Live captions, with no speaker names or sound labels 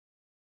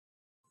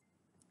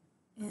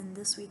In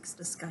this week's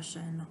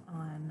discussion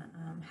on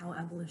how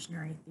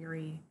evolutionary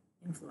theory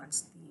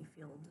influenced the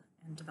field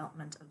and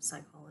development of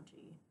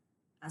psychology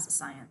as a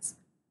science,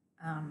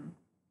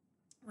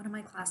 one of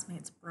my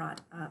classmates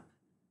brought up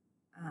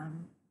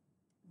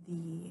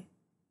the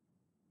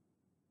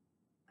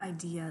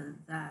idea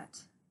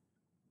that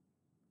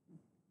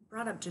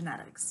brought up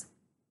genetics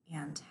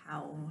and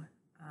how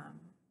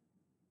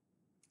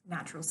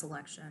natural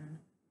selection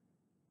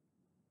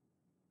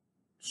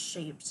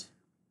shaped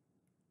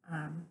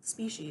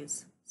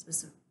species,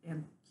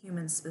 and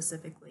humans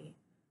specifically,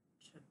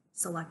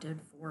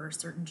 selected for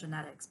certain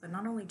genetics, but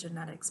not only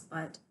genetics,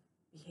 but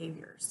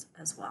behaviors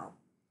as well.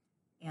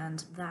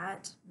 And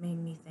that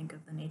made me think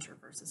of the nature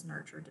versus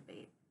nurture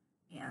debate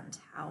and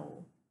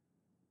how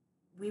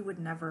we would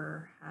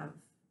never have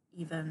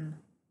even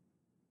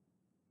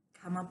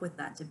come up with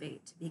that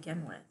debate to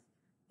begin with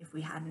if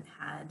we hadn't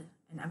had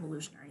an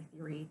evolutionary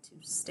theory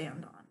to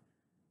stand on.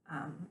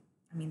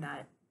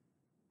 That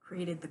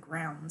created the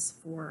grounds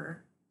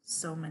for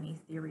so many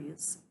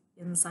theories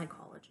in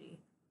psychology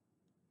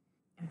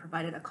and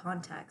provided a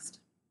context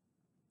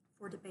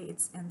for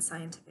debates and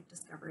scientific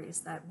discoveries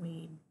that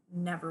we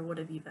never would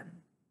have even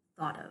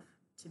thought of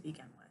to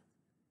begin with.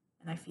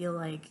 And I feel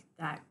like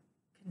that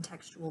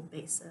contextual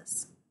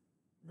basis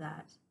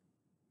that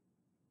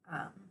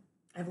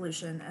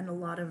evolution and a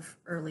lot of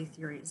early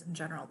theories in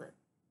general that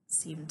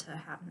seem to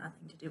have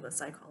nothing to do with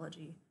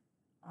psychology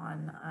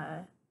on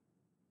a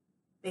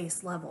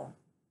base level,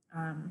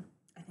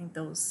 I think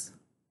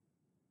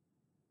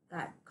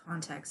that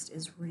context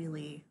is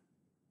really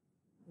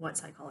what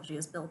psychology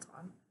is built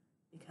on,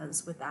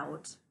 because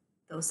without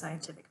those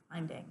scientific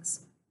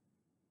findings,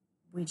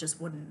 we just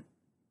wouldn't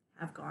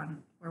have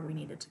gone where we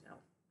needed to go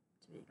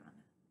to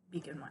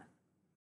begin with.